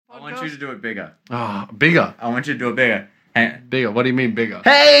want you to do it bigger. Bigger. I want you to do it bigger. Bigger. What do you mean bigger?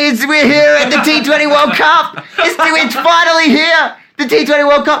 Hey, we're here at the T20 World Cup. It's finally here. The T20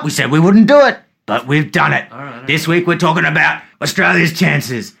 World Cup. We said we wouldn't do it, but we've done it. All right. This week we're talking about Australia's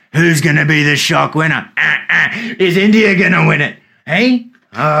chances. Who's going to be the shock winner? Is India going to win it? Hey?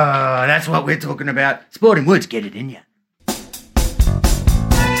 That's what we're talking about. Sporting Woods, get it in ya.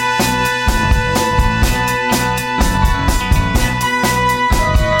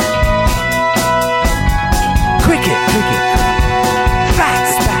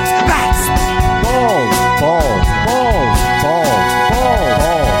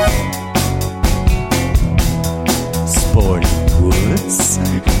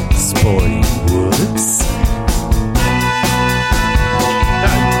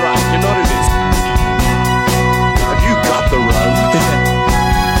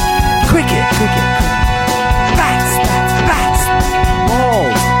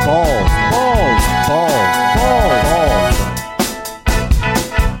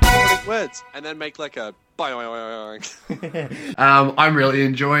 And then make like a I'm really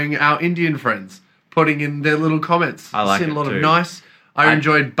enjoying our Indian friends putting in their little comments. I like Seen it a lot too. of nice. I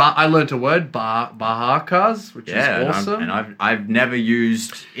enjoyed. I learnt a word, Bahakas, which is awesome. And I've never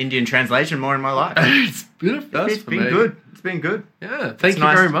used Indian translation more in my life. It's been a first It's for been me. good. It's been good. Yeah, thank you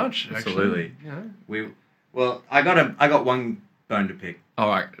nice. very much. Absolutely. Actually. Yeah. I got one bone to pick. All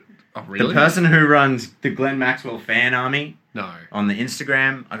right. Oh, really? The person who runs the Glenn Maxwell fan army No. on the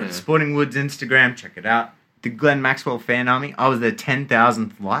Instagram. I got the Sporting Woods Instagram. Check it out. The Glenn Maxwell fan army. I was their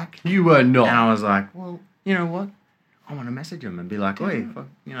 10,000th like. You were not. And I was like, well, you know what? I want to message him and be like, oi, fuck,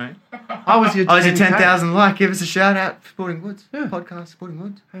 you know. I was your 10,000 like. Give us a shout out. Sporting Woods. Yeah. Podcast Sporting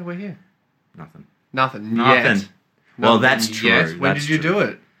Woods. Hey, we're here. Nothing. Nothing. Nothing. Yet. Well, Nothing that's true. yet. When That's did you true. do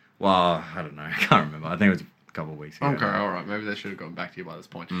it? Well, I don't know. I can't remember. I think it was a couple of weeks ago. Okay, all right. Maybe they should have gone back to you by this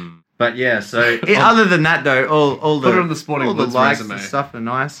point. But yeah, so other than that though, all the Put it on the Sporting all the Woods likes resume. and stuff are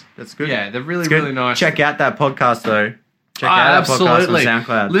nice. That's good. Yeah, they're really, It's good. really nice. Check out that podcast though. Check out that absolutely. podcast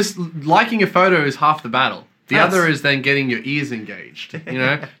on SoundCloud. Liking a photo is half the battle. The Yes. other is then getting your ears engaged. You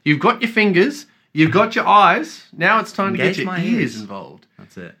know, you've got your fingers, you've got your eyes. Now it's time Engage to get my your ears ears. involved.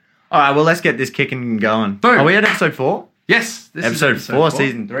 That's it. All right, well let's get this kicking and going. Boom. Are we at episode 4? Yes, this is Episode 4,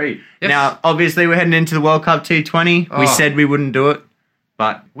 season 3. Yes. Now, obviously, we're heading into the World Cup T20. Oh. We said we wouldn't do it,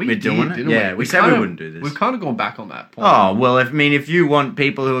 but We we're did, doing it. didn't Yeah, we? we said we wouldn't do this. We've kind of gone back on that point. Oh, well, if you want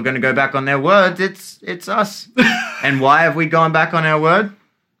people who are going to go back on their words, it's us. And why have we gone back on our word?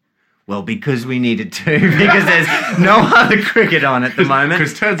 Well, because we needed to, because there's no other cricket on at the moment.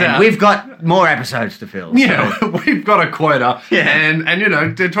 Because turns and out- we've got more episodes to fill. Yeah, so- we've got a quota, Yeah. and you know,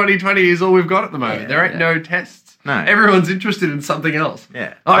 the 2020 is all we've got at the moment. Yeah, there ain't yeah. no tests. No. Everyone's interested in something else.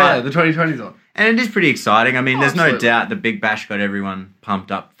 Yeah. Oh But- yeah, the 2020's on. And it is pretty exciting. I mean, there's no absolutely. doubt the Big Bash got everyone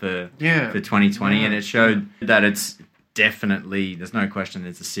pumped up for Yeah. 2020, Yeah. and it showed that it's definitely, there's no question,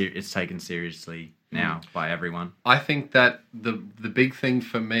 it's taken seriously now by everyone. I think that the big thing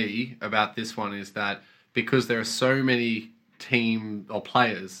for me about this one is that because there are so many team or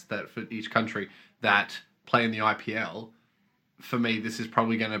players that for each country that play in the IPL, for me this is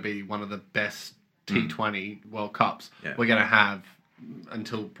probably going to be one of the best T20 World Cups Yeah. we're going to have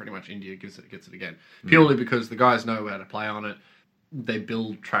until pretty much India gets it again. Purely because the guys know how to play on it. They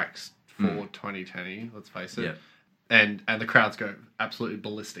build tracks for 2020, let's face it. Yeah. And the crowds go absolutely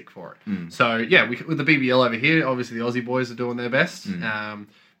ballistic for it. So yeah, with the BBL over here, obviously the Aussie boys are doing their best.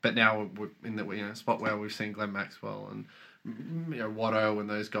 But now we're in the spot where we've seen Glenn Maxwell and Watto and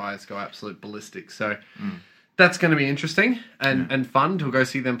those guys go absolute ballistic. So that's going to be interesting and fun to go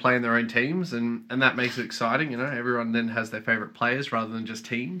see them play in their own teams, and that makes it exciting. Everyone then has their favourite players rather than just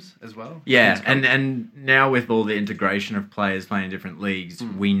teams as well. Yeah, It's cool. and now with all the integration of players playing in different leagues,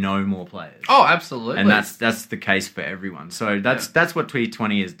 we know more players. Oh, absolutely. And that's the case for everyone. So that's what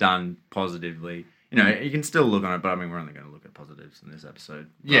T20 has done positively. You can still look on it, but I mean, we're only going to look at positives in this episode.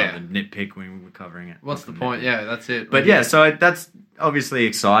 Yeah. Rather than nitpick when we're covering it. What's the point? Yeah, that's it. But yeah, so that's obviously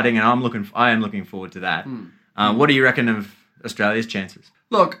exciting, and I am looking forward to that. What do you reckon of Australia's chances?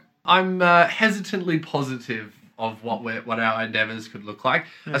 Look, I'm hesitantly positive of what our endeavours could look like.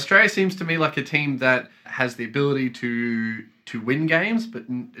 Australia seems to me like a team that has the ability to win games, but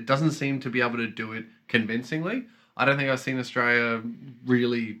it doesn't seem to be able to do it convincingly. I don't think I've seen Australia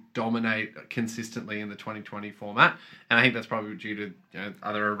really dominate consistently in the 2020 format, and I think that's probably due to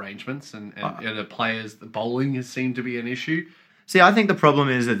other arrangements and the players. The bowling has seemed to be an issue. See, I think the problem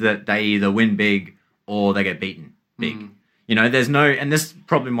is that they either win big or they get beaten big. There's no, and this is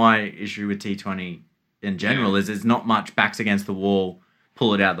probably my issue with T20 in general, is there's not much backs against the wall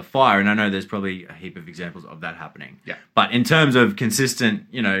pull it out of the fire. And I know there's probably a heap of examples of that happening. Yeah. But in terms of consistent,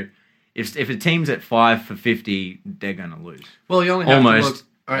 if a team's at 5 for 50, they're going to lose. Well, you only have Almost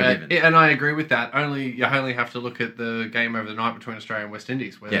to look. And I agree with that. You only have to look at the game over the night between Australia and West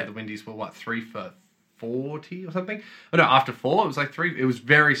Indies, where the Windies were 3 for 40 or something. Oh no, after 4 it was like 3. It was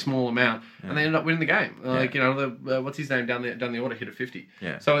very small amount, and they ended up winning the game. Like what's his name down the order hit a 50.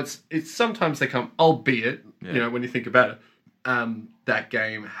 Yeah. So it's sometimes they come, albeit when you think about it, that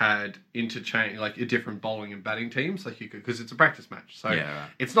game had interchange like different bowling and batting teams, like you could because it's a practice match, so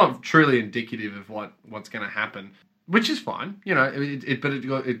it's not truly indicative of what's going to happen. Which is fine, but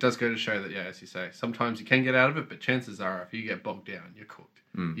it does go to show that, as you say, sometimes you can get out of it, but chances are if you get bogged down, you're cooked.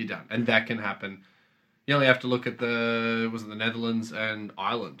 You're done. And that can happen. You only have to look at the Netherlands and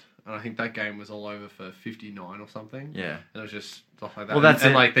Ireland. And I think that game was all over for 59 or something. Yeah. And it was just stuff like that. Well, that's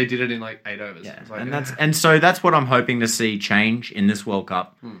and it. they did it in 8 overs. Yeah. And so that's what I'm hoping to see change in this World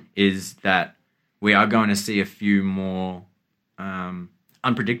Cup is that we are going to see a few more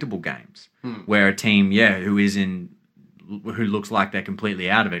unpredictable games where a team, who looks like they're completely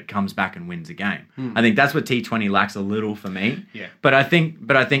out of it, comes back and wins a game. I think that's what T20 lacks a little for me. Yeah. But I think,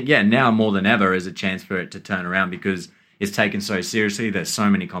 now more than ever is a chance for it to turn around because it's taken so seriously. There's so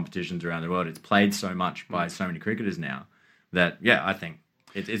many competitions around the world. It's played so much by so many cricketers now that, I think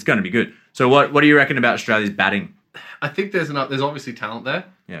it's going to be good. So what do you reckon about Australia's batting? I think there's obviously talent there.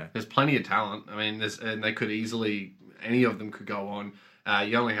 Yeah. There's plenty of talent. I mean, and they could easily, any of them could go on.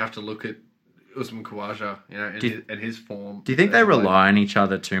 You only have to look at Usman Khawaja, and his form. Do you think they rely on each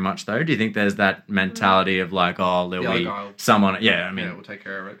other too much, though? Do you think there's that mentality of there'll be someone... Yeah, I mean... we'll take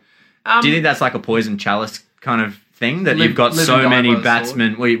care of it. Do you think that's like a poison chalice kind of thing? That you've got so many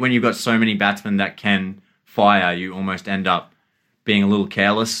batsmen... When you've got so many batsmen that can fire, you almost end up being a little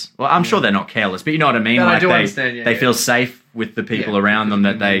careless. Well, I'm sure they're not careless, but you know what I mean? No, I do understand, they feel safe with the people around them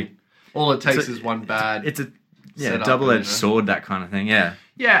that they... All it takes is one bad... It's a double-edged sword, that kind of thing, yeah.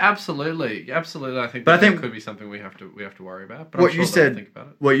 Yeah, absolutely. Absolutely. I think that could be something we have to worry about. But what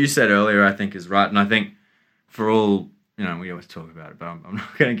you said earlier, I think, is right. And I think for all, we always talk about it, but I'm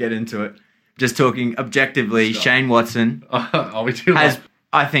not going to get into it. Just talking objectively, Shane Watson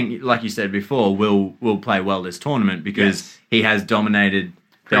I think, like you said before, will play well this tournament because he has dominated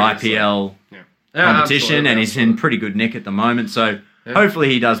the IPL competition and he's in pretty good nick at the moment. So hopefully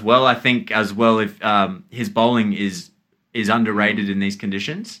he does well. I think as well if his bowling is underrated in these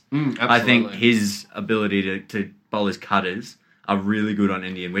conditions. I think his ability to bowl his cutters are really good on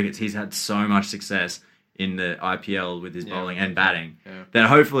Indian wickets. He's had so much success in the IPL with his bowling and batting that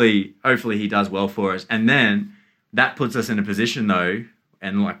hopefully he does well for us. And then that puts us in a position though,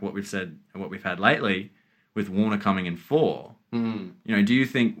 and like what we've said and what we've had lately with Warner coming in 4. Do you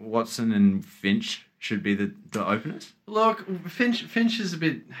think Watson and Finch should be the openers? Look, Finch is a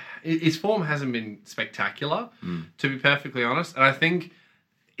bit... His form hasn't been spectacular, to be perfectly honest. And I think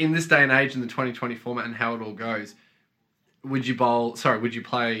in this day and age, in the 2020 format and how it all goes, would you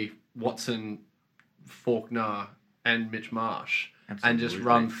play Watson, Faulkner and Mitch Marsh and just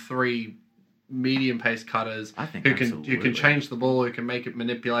run 3 medium-pace cutters who can change the ball, who can make it,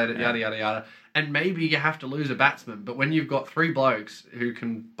 manipulate it, yada, yada, yada. And maybe you have to lose a batsman, but when you've got 3 blokes who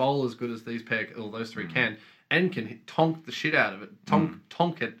can bowl as good as those 3 can, and can tonk the shit out of it,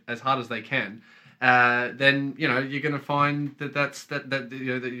 tonk it as hard as they can, then you're going to find that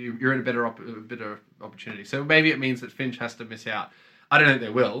you're in a better opportunity. So maybe it means that Finch has to miss out. I don't think they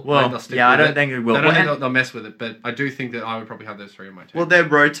will. Well, I don't think it will. I don't think they'll mess with it, but I do think that I would probably have those 3 on my team. Well, they'll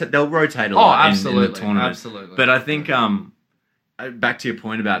rotate a lot in the tournament. Absolutely. But I think, back to your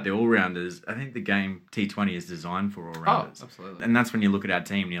point about the all-rounders, I think the game T20 is designed for all-rounders. Oh, absolutely. And that's when you look at our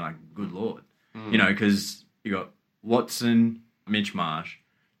team and you're like, good Lord. Because you got Watson, Mitch Marsh,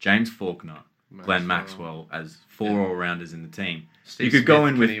 James Faulkner, Glenn Maxwell as 4 all-rounders in the team. Steve you could Smith go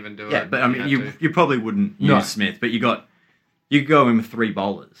in with... can even do yeah, it. but I mean, you probably wouldn't use Smith, but you could go in with 3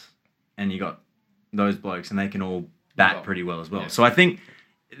 bowlers and you got those blokes and they can all bat pretty well as well. Yeah. So I think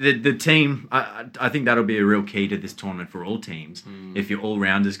the team, I think that'll be a real key to this tournament for all teams. If your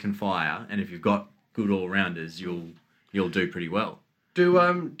all-rounders can fire and if you've got good all-rounders, you'll do pretty well.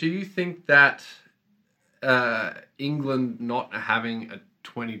 Do you think that England not having a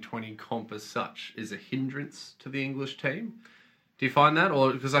 2020 comp as such is a hindrance to the English team? Do you find that?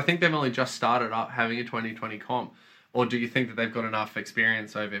 Or because I think they've only just started up having a 2020 comp. Or do you think that they've got enough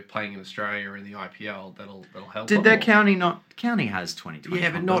experience over playing in Australia or in the IPL that'll help? Did their county has 2020?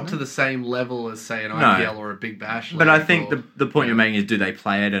 Yeah, but not to the same level as, say, an IPL or a Big Bash. But I think the point you're making is, do they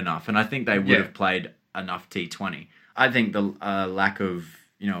play it enough? And I think they would have played enough T20. I think the lack of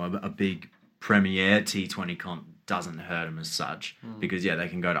a big premier T20 comp doesn't hurt them as such because they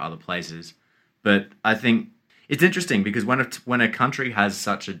can go to other places. But I think it's interesting because when a country has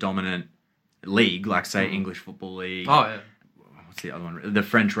such a dominant league, like say English Football League, what's the other one? The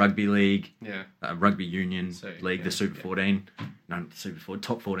French Rugby League, Rugby Union League, the Super 14,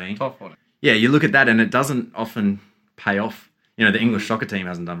 Top 14. Top 14. Yeah, you look at that and it doesn't often pay off. You know, the English soccer team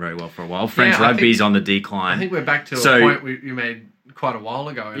hasn't done very well for a while. French rugby's on the decline. I think we're back to a point you made quite a while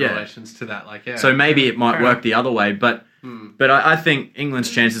ago in relations to that. So maybe it might work the other way, but I think England's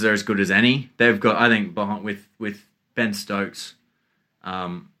chances are as good as any. They've got, I think, with Ben Stokes,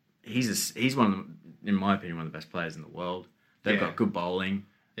 he's one of the, in my opinion, one of the best players in the world. They've got good bowling.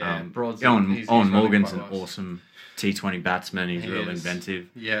 Owen Morgan's an awesome T20 batsman. He's real inventive.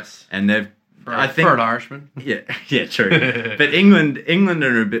 Yes, and they've. For an Irishman. Yeah, true. But England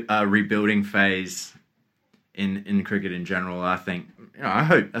are a rebuilding phase in cricket in general. I think, I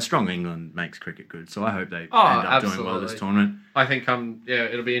hope a strong England makes cricket good. So I hope they end up doing well this tournament. I think,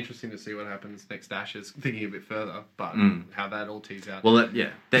 it'll be interesting to see what happens next Ashes. Thinking a bit further, but how that all tees out. Well,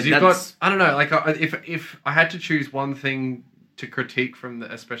 I don't know. Like, if I had to choose one thing to critique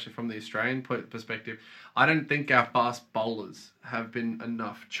especially from the Australian perspective, I don't think our fast bowlers have been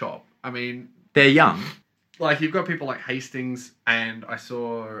enough chop. I mean, they're young. Like, you've got people like Hastings, and I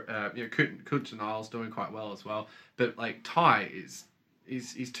saw Cooch and Niles doing quite well as well. But like Ty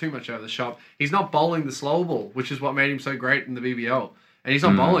he's too much over the shop. He's not bowling the slow ball, which is what made him so great in the BBL. And he's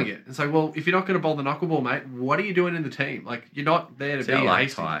not bowling it. It's like, well, if you're not going to bowl the knuckleball, mate, what are you doing in the team? Like, you're not there to be I like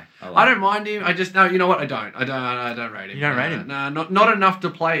Hastings. Ty. I don't mind him. I just you know what? I don't rate him. You don't rate him? No, not enough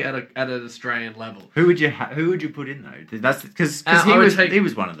to play at an Australian level. Who would you put in though? That's because he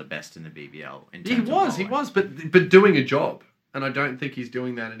was one of the best in the BBL. He was, but doing a job, and I don't think he's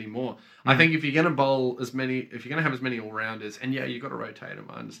doing that anymore. I think if you're going to have as many all rounders, and you've got to rotate them.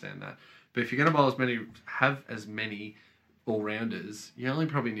 I understand that, but if you're going to have as many all-rounders, you only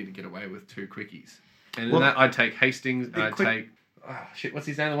probably need to get away with 2 quickies. And in that, I'd take Hastings, what's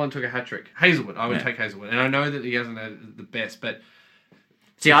his name? The one who took a hat-trick. Hazelwood. I would take Hazelwood. And I know that he hasn't had the best, but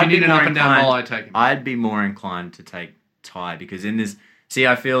if you need an up-and-down ball, I'd take him. I'd be more inclined to take Ty, because in this... See,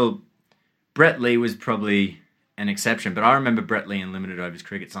 I feel Brett Lee was probably an exception, but I remember Brett Lee in limited overs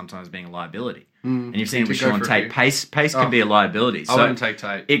cricket sometimes being a liability. And you've seen it with Sean Tate. Pace can be a liability. I wouldn't take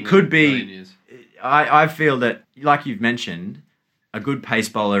Tate. It could be... I feel that, like you've mentioned, a good pace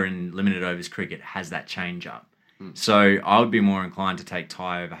bowler in limited overs cricket has that change up. So I would be more inclined to take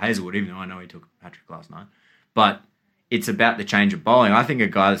Ty over Hazelwood, even though I know he took a hat-trick last night. But it's about the change of bowling. I think a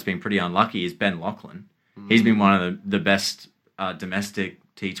guy that's been pretty unlucky is Ben Lachlan. He's been one of the best domestic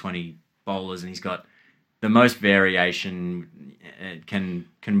T20 bowlers, and he's got the most variation, can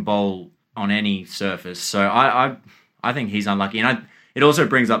bowl on any surface. So I think he's unlucky. And it also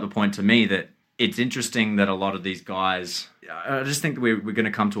brings up the point to me that it's interesting that a lot of these guys... I just think that we're going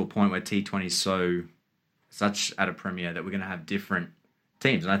to come to a point where T20 is such at a premiere that we're going to have different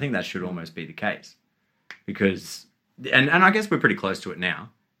teams. And I think that should almost be the case. Because... And I guess we're pretty close to it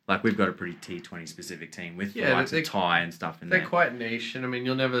now. Like, we've got a pretty T20 specific team with the likes of Ty and stuff in there. They're quite niche. And I mean,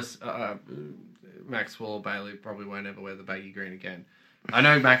 you'll never... Maxwell or Bailey probably won't ever wear the baggy green again. I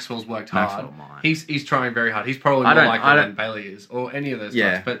know Maxwell's worked hard. He's trying very hard. He's probably more likely than Bailey is, or any of those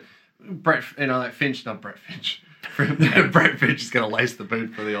guys. But Brett Finch. Brett Finch is going to lace the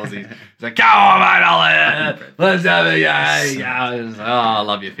boot for the Aussies. He's like, come on, mate, let's have a I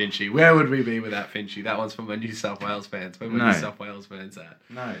love you, Finchy. Where would we be without Finchy? That one's from my New South Wales fans. Where were New South Wales fans at?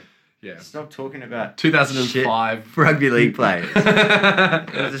 No. Yeah. Stop talking about 2005 rugby league players. He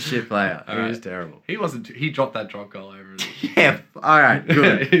was a shit player. He was terrible. He wasn't. He dropped that drop goal over. Yeah. All right.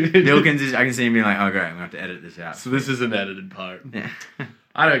 Good. Milkins I can see him being like, oh great, I'm gonna have to edit this out. So this is an edited part. Yeah.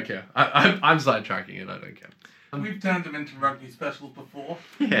 I don't care. I'm sidetracking it. I don't care. We've turned them into rugby specials before.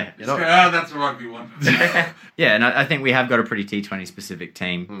 Yeah. That's a rugby one. Yeah, and I think we have got a pretty T20 specific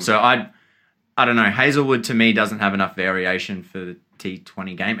team. So I don't know. Hazelwood to me doesn't have enough variation for the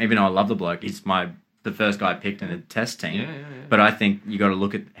T20 game. Even though I love the bloke, he's the first guy I picked in a test team. Yeah. But I think you got to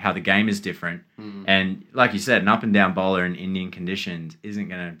look at how the game is different. And like you said, an up and down bowler in Indian conditions isn't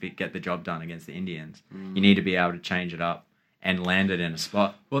going to get the job done against the Indians. You need to be able to change it up and land it in a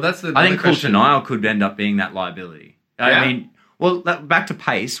spot. Well, that's the. I think Coulter-Nile could end up being that liability. I mean, back to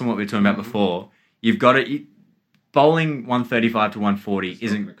pace from what we were talking about before. You've got to. Bowling 135 to 140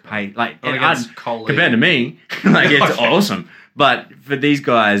 isn't paid compared to me. Like, it's awesome, but for these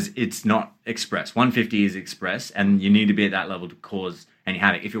guys, it's not express. 150 is express, and you need to be at that level to cause any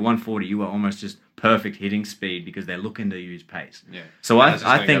havoc. If you're 140, you are almost just perfect hitting speed because they're looking to use pace. Yeah. So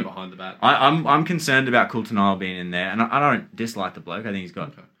I think behind the bat. I'm concerned about Coulter-Nile being in there, and I don't dislike the bloke. I think he's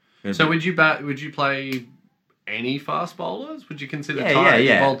got. Okay. So would you play any fast bowlers? Would you consider Yeah, Ty?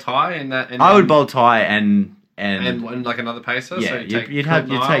 yeah. Bowl Ty in that? I would bowl Ty and like another pacer. yeah, so you'd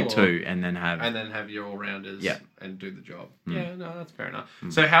Coulter take or- two and then have and then have your all rounders. Yeah. And do the job. Yeah, no, that's fair enough.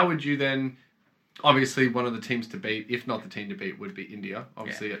 So how would you then? Obviously, one of the teams to beat, if not the team to beat, would be India.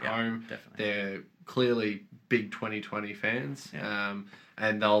 Obviously, at home, definitely. they're clearly big 2020 fans,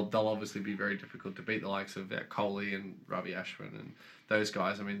 and they'll obviously be very difficult to beat. The likes of Kohli and Ravi Ashwin and those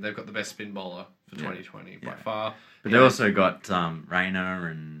guys. I mean, they've got the best spin bowler for 2020 by far. But they also got Rayner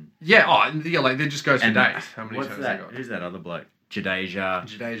and like they just goes for days. How many what's times that? they got? Who's that other bloke? Jadeja.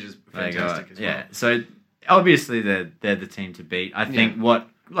 Jadeja's They fantastic got- as yeah. well. So obviously they're the team to beat. I think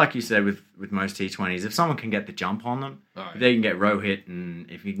like you said with most T20s, if someone can get the jump on them, if they can get Rohit,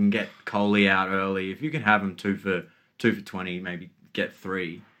 and if you can get Kohli out early, if you can have them 2 for 20, maybe get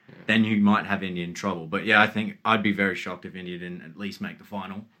 3, then you might have India in trouble. But yeah, I think I'd be very shocked if India didn't at least make the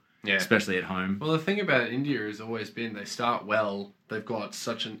final. Yeah. Especially at home. Well, the thing about India has always been they start well. They've got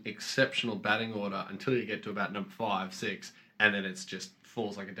such an exceptional batting order until you get to about number 5, 6, and then it's just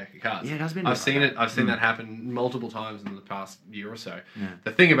falls like a deck of cards. Yeah, it has been. I've seen it. I've seen that happen multiple times in the past year or so. Yeah.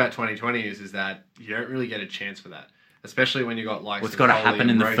 The thing about 2020 is that you don't really get a chance for that, especially when you got like. It's got to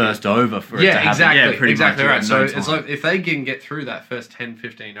happen in the first over for it to happen. Exactly. Yeah, pretty exactly much. right. So No it's time. like if they can get through that first 10,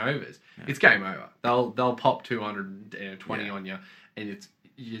 15 overs, it's game over. They'll pop 220 on you, and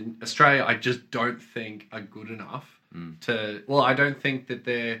Australia. I just don't think are good enough to. Well, I don't think that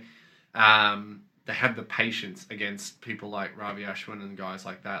they're. They have the patience against people like Ravi Ashwin and guys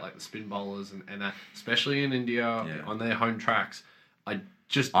like that, like the spin bowlers and that, especially in India on their home tracks. I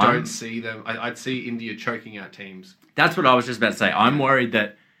just don't see them. I'd see India choking out teams. That's what I was just about to say. I'm worried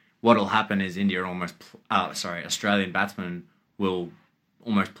that what'll happen is Australian batsmen will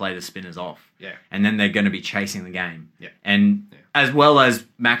almost play the spinners off. Yeah. And then they're going to be chasing the game. Yeah. And as well as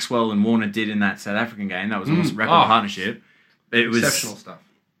Maxwell and Warner did in that South African game, that was almost record partnership. It was exceptional stuff.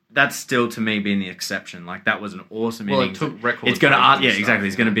 That's still to me being the exception. Like that was an awesome innings. It took record. It's going to exactly.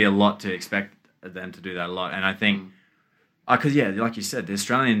 It's going to be a lot to expect them to do that a lot. And I think because like you said, the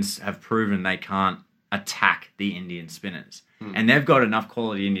Australians have proven they can't attack the Indian spinners, and they've got enough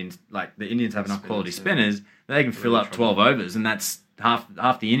quality Indians. Like the Indians have enough quality spinners that they can fill up 12 overs, and that's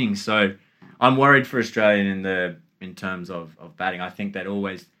half the innings. So I'm worried for Australia in terms of batting. I think they'd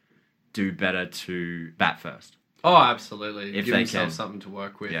always do better to bat first. Oh, absolutely. If Give they themselves can. something to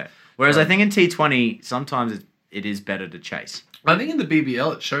work with. Yeah. Whereas I think in T20 sometimes it is better to chase. I think in the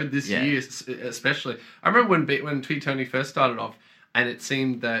BBL it showed this year, especially. I remember when T20 first started off, and it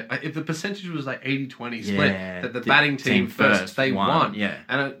seemed that if the percentage was like 80-20 split, that the batting team first they won. Yeah.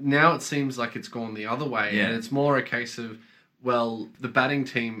 And now it seems like it's gone the other way, and it's more a case of, well, the batting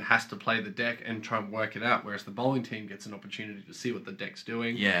team has to play the deck and try and work it out, whereas the bowling team gets an opportunity to see what the deck's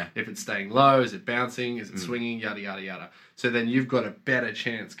doing. Yeah. If it's staying low, is it bouncing, is it swinging, yada, yada, yada. So then you've got a better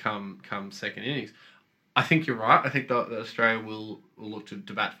chance come second innings. I think you're right. I think that Australia will look to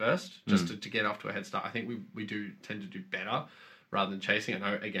bat first, just to get off to a head start. I think we do tend to do better rather than chasing. I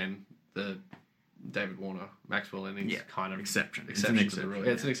know, again, the David Warner, Maxwell innings kind of exception to the rule.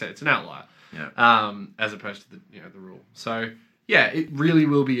 Yeah, it's an outlier. Yeah. As opposed to the rule. So yeah, it really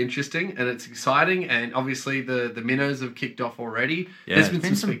will be interesting and it's exciting. And obviously the minnows have kicked off already. Yeah, There's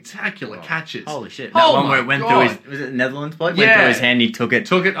been some spectacular catches. Holy shit! That one where it went through his, was it Netherlands bloke? Went through his hand, he took it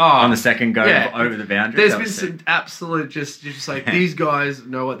on the second go over the boundary. There's been some absolute just like these guys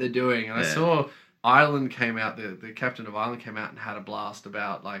know what they're doing. And I saw Ireland came out. The captain of Ireland came out and had a blast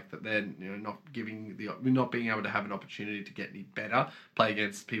about like that they're not being able to have an opportunity to get any better, play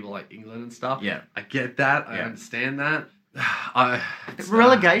against people like England and stuff. Yeah, I get that. I understand that.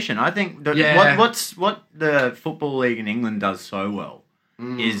 Relegation. I think what the Football League in England does so well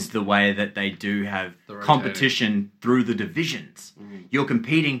is the way that they do have competition through the divisions. You're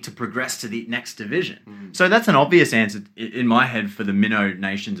competing to progress to the next division. So that's an obvious answer in my head for the minnow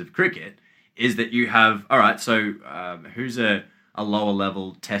nations of cricket. Is that you have, all right, so who's a lower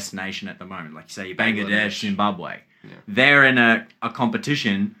level test nation at the moment? Like you say, Bangladesh, Zimbabwe. Yeah. They're in a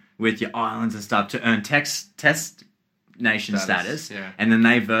competition with your islands and stuff to earn test nation status. And then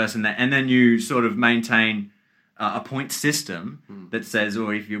they verse, and then you sort of maintain a point system that says,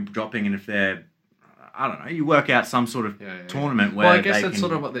 or if you're dropping and if they're, I don't know, you work out some sort of tournament where. Well, I guess that's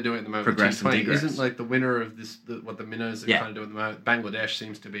sort of what they're doing at the moment. Progress and degress. Isn't like the winner of this what the minnows are kind of doing at the moment? Bangladesh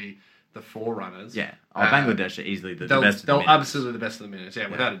seems to be the forerunners. Yeah. Bangladesh are easily the best. They're absolutely the best of the minnows. Yeah,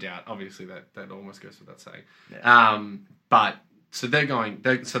 without a doubt. Obviously, that almost goes without saying. Yeah. But so they're going.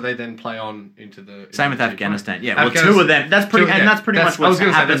 So they then play on into the same with Afghanistan. Yeah. Well, two of them. That's pretty much what's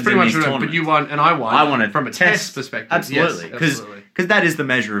happened in these tournaments. But you won, and I won. I won it from a test perspective. Absolutely, because because that is the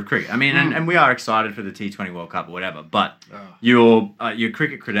measure of cricket. I mean, and we are excited for the T20 World Cup or whatever, but Oh. your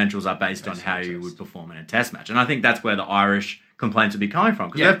cricket credentials are based on how you would perform in a Test match, and I think that's where the Irish complaints would be coming from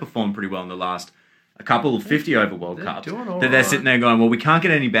because Yeah. they've performed pretty well in the last a couple of 50 over World they're Cups. doing all That they're right. sitting there going, well, we can't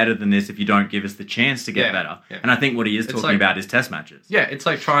get any better than this if you don't give us the chance to get Yeah, better. yeah. And I think what he is It's talking like- about is Test matches. Yeah, it's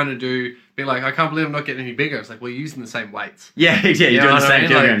like trying to be like, I can't believe I'm not getting any bigger. It's like, we're using the same weights. Yeah, you're You know doing the what I same mean?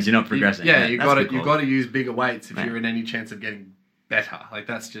 kilograms. Like, You're not progressing. You've that's got good you've call. got to use bigger weights if Yeah. you're in any chance of getting better. Like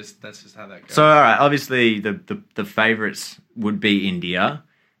that's just how that goes. So, all right, obviously the favourites would be India,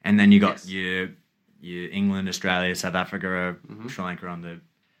 and then you got Yes. your England, Australia, South Africa, Mm-hmm. Sri Lanka on the.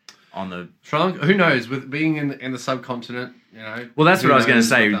 Sri Lanka, who knows? With being in the subcontinent, you know. Well, that's who what I was going to knows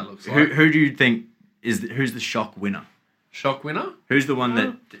say. what that looks Who like. who do you think who's the shock winner? Shock winner? Who's the one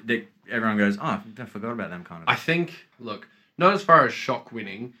that everyone goes, oh, I forgot about them kind of. I think. Look, not as far as shock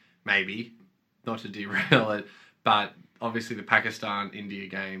winning, maybe, not to derail it, but obviously the Pakistan India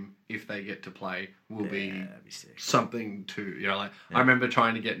game, if they get to play, will be that'd be sick. something to like. I remember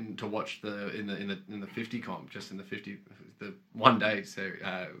trying to get to watch in the 50 comp, just in the 50 the 1 day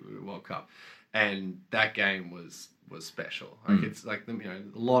World Cup, and that game was special. Like it's like a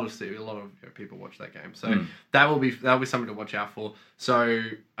lot of people watch that game, so that'll be something to watch out for. So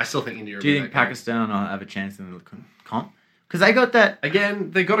I still think India. Do you think Pakistan will have a chance in the comp? Because they got that.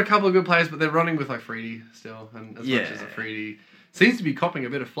 Again, they've got a couple of good players, but they're running with like Freedy still, and as much as Freedy seems to be copping a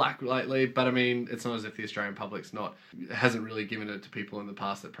bit of flack lately, but I mean, it's not as if the Australian public's hasn't really given it to people in the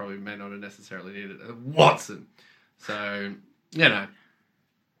past that probably may not have necessarily needed it. Watson, so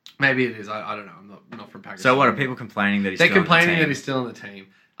maybe it is. I don't know. I'm not from Pakistan. So what are people complaining that he's? They're still on the complaining team? that he's still on the team,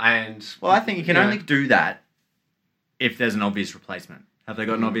 and Well, I think you can only do that if there's an obvious replacement. Have they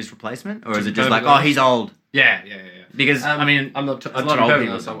got an obvious replacement, or is it just like, oh, he's old? Yeah. Because I mean, I'm not. there's I'm a lot not of old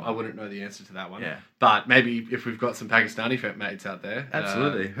perfectly people. honest, I wouldn't know the answer to that one. Yeah. But maybe if we've got some Pakistani mates out there,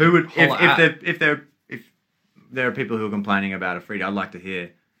 Absolutely. Who would holla at. if there are people who are complaining about Afridi, I'd like to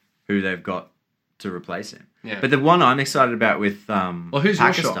hear who they've got to replace him. Yeah. But the one I'm excited about with well, who's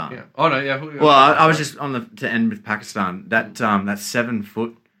Pakistan. your shot? Yeah. Oh no, yeah. Well, I was just to end with Pakistan. That 7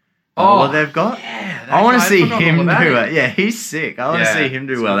 foot. Oh, What they've got. Yeah, I want to see forgot all him do about it. Yeah, he's sick. I want to Yeah, see him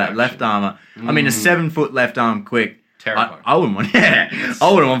do some well. That action. left armer. I mean, a 7 foot left arm quick. Terrifying. I wouldn't want. Yeah, I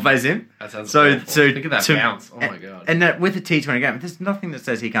wouldn't want to face him. That sounds So awful. Think of that bounce. Oh my god. And that with a T20 game, there's nothing that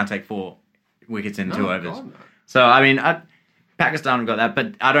says he can't take 4 wickets in 2 overs. God, no. So I mean, Pakistan have got that,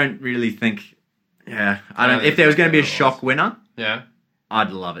 but I don't really think. Yeah, I don't. think If there was going to be a it's shock winner, Yeah.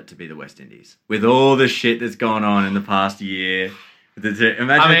 I'd love it to be the West Indies with all the shit that's gone on in the past year.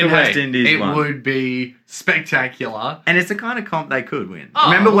 Imagine if the West Indies it won. would be spectacular. And it's the kind of comp they could win.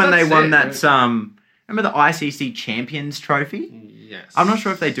 Oh, Remember well, when they that's won it, that? right? Remember the ICC Champions Trophy? Yes. I'm not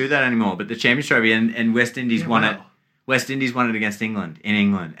sure if they do that anymore, but the Champions Trophy and West Indies Yeah, won wow. it. West Indies won it against England in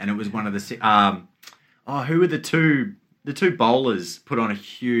England, and it was one of the who were the two bowlers put on a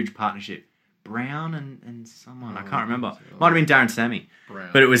huge partnership? Brown and someone I can't remember. Might have been Darren Sammy, Brown.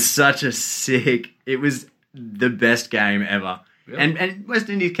 but it was such a sick. It was the best game ever. Yeah. And West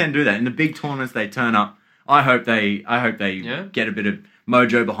Indies can do that in the big tournaments. They turn up. I hope they get a bit of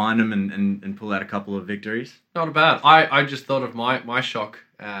mojo behind them and pull out a couple of victories. Not bad. I just thought of my shock.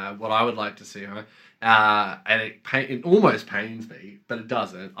 What I would like to see her. And it almost pains me, but it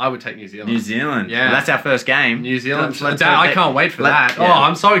doesn't. I would take New Zealand. New Zealand. Yeah. Well, that's our first game. New Zealand. Let's I hope can't wait for that. yeah. Oh,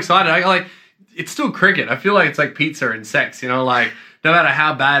 I'm so excited. It's still cricket. I feel like it's like pizza and sex. Like no matter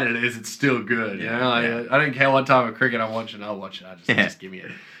how bad it is, it's still good. Yeah. I don't care what type of cricket I'm watching. I'll watch it. Just give me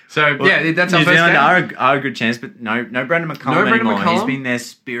it. So Well, that's New our first Zealand game. are a good chance, but no Brendan McCullum No Brendan anymore. He's McCullum? been their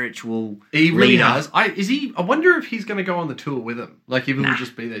spiritual He really leader. has. I wonder if he's going to go on the tour with him. Like if he will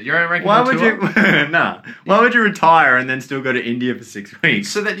just be there. You reckon Why on would tour? you? Nah. Why would you retire and then still go to India for 6 weeks?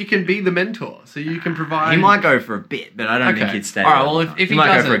 So that you can be the mentor. So you can provide. He might go for a bit, but I don't think he'd stay. All right. there Well, the if time. he might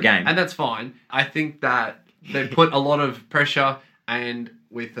go doesn't, for a game, and that's fine. I think that they put a lot of pressure, and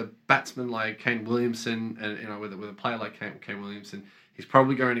with a batsman like Kane Williamson, and with a player like Kane Williamson, he's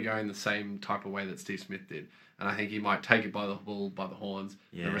probably going to go in the same type of way that Steve Smith did, and I think he might take it by the bull, by the horns,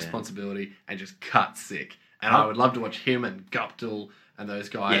 Yeah. the responsibility, and just cut sick. And I would love to watch him and Guptill and those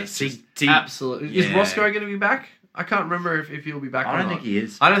guys. Yeah, just see- absolutely. Is yeah. Roscoe going to be back? I can't remember if he'll be back. I or don't not. think he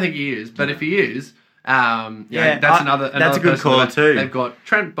is. I don't think he is, but if he is, Yeah, that's another. that's a good person call that- too. They've got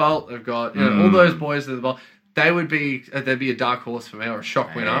Trent Bolt. They've got all those boys at the ball. They would be they'd be a dark horse for me or a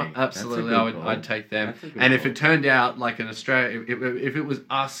shock winner. Hey, that's a Absolutely, good call. I'd take them. That's a good And if call. it turned out like in Australia, if it was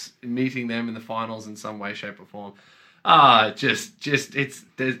us meeting them in the finals in some way, shape, or form, it's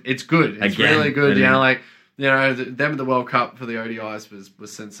good. It's Again, really good. brilliant. You know, them at the World Cup for the ODIs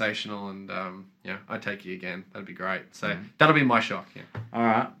was sensational, and I'd take you again. That'd be great. So that'll be my shock. Yeah. All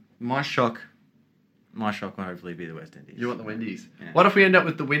right. My shock will hopefully be the West Indies. You want the Windies? Yeah. What if we end up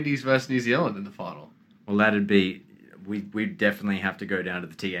with the Windies versus New Zealand in the final? Well, that'd be... We definitely have to go down to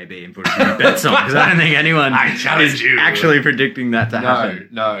the TAB and put a few bets on, because I don't think anyone I challenge is you. actually predicting that to happen.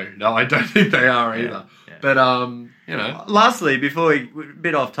 No, I don't think they are either. Yeah. But Lastly, before we...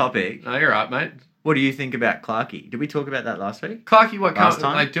 bit off topic, no, you're right, mate. what do you think about Clarkey? Did we talk about that last week? Clarkey, Last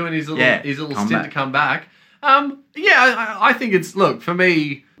time? like doing his little stint comeback. to come back. I think it's look for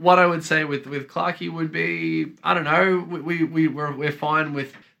me. What I would say with Clarkey would be, I don't know. We're fine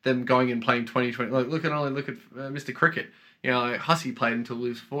with them going and playing 2020. Look at Mr. Cricket. You know, like Hussey played until he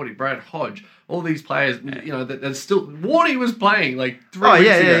was 40. Brad Hodge, all these players. You know, that still Warney was playing like 3 weeks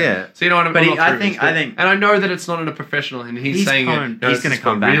ago. Yeah. So you know what I mean. But I think, and I know that it's not in a professional, and he's saying he's going to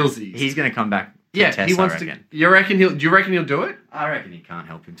come back. Realsies. He's going to come back. Yeah, Test, he wants I to. reckon. Do you reckon he'll do it? I reckon he can't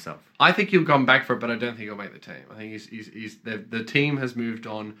help himself. I think he'll come back for it, but I don't think he'll make the team. I think the team has moved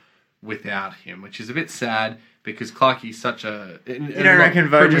on without him, which is a bit sad because Clarkey's such a. You don't reckon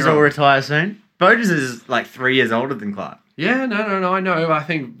Vogels will retire soon? Vogels is like 3 years older than Clark. Yeah, no, I know. I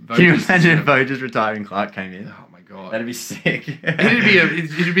think. Can you imagine if Vogels retired and Clark came in? Oh my god, That'd be sick.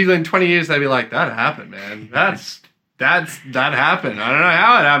 it'd be in 20 years. They'd be like, that happened, man. That happened. I don't know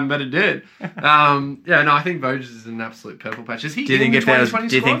how it happened, but it did. I think Vogels is an absolute purple patch. Is he? Do you think in if the there was? 2020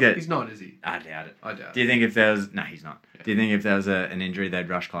 Do you think squad? that He's not? Is he? I doubt it. I doubt. Do you think if there was? No, he's not. Yeah. Do you think if there was an injury, they'd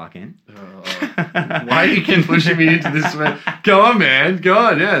rush Clark in? Why do you keep pushing me into this, man? Go on, man. Go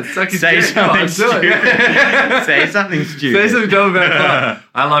on. Yeah, suck his Say dick. something Go on, do it. Say something stupid. Say something dumb about Clark.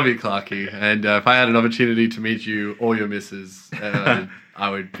 I love you, Clarky. And if I had an opportunity to meet you or your missus, I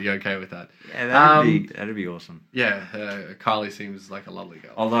would be okay with that. Yeah, that'd be awesome. Yeah, Kylie seems like a lovely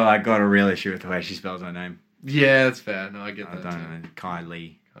girl. Although I got a real issue with the way she spells her name. Yeah, that's fair. No, I get I that. don't too. know.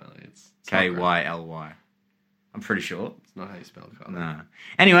 Kylie. It's not great. Kyly. I'm pretty sure. It's not how you spell Kylie. No.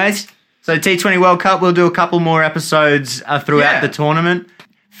 Anyways, so T20 World Cup, we'll do a couple more episodes throughout the tournament.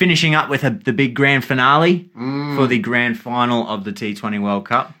 Finishing up with the big grand finale for the grand final of the T20 World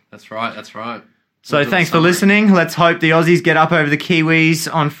Cup. That's right. So We'll do thanks a for summary. listening. Let's hope the Aussies get up over the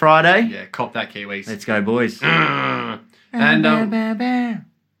Kiwis on Friday. Yeah, cop that, Kiwis. Let's go, boys. And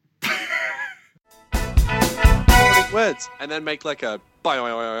Words, and then make like a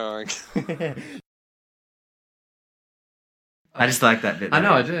boing. I just like that bit. I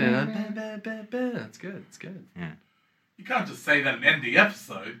know, I there. do. That's good. It's good. Yeah. You can't just say that and end the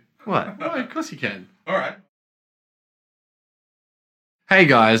episode. What? Oh, of course you can. All right. Hey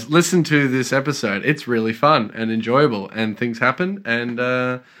guys, listen to this episode. It's really fun and enjoyable, and things happen. And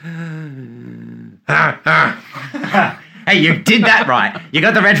Hey, you did that right. You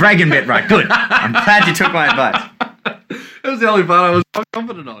got the Red Dragon bit right. Good. I'm glad you took my advice. it was the only part I was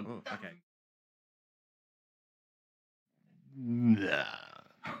confident on. Okay. Yeah,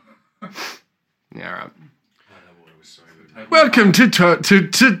 all right. Welcome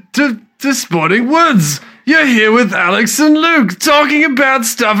to Sporting Woods. You're here with Alex and Luke talking about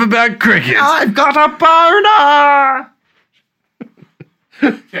stuff about cricket. I've got a boner.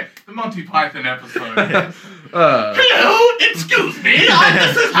 Okay, the Monty Python episode. Hello, excuse me,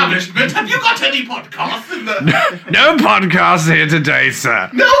 this is Punishment. Have you got any podcasts in the... No podcast here today, sir.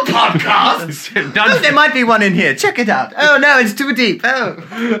 No podcasts? Oh, there might be one in here. Check it out. Oh, no, it's too deep. Oh.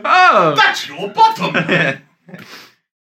 Oh. That's your bottom.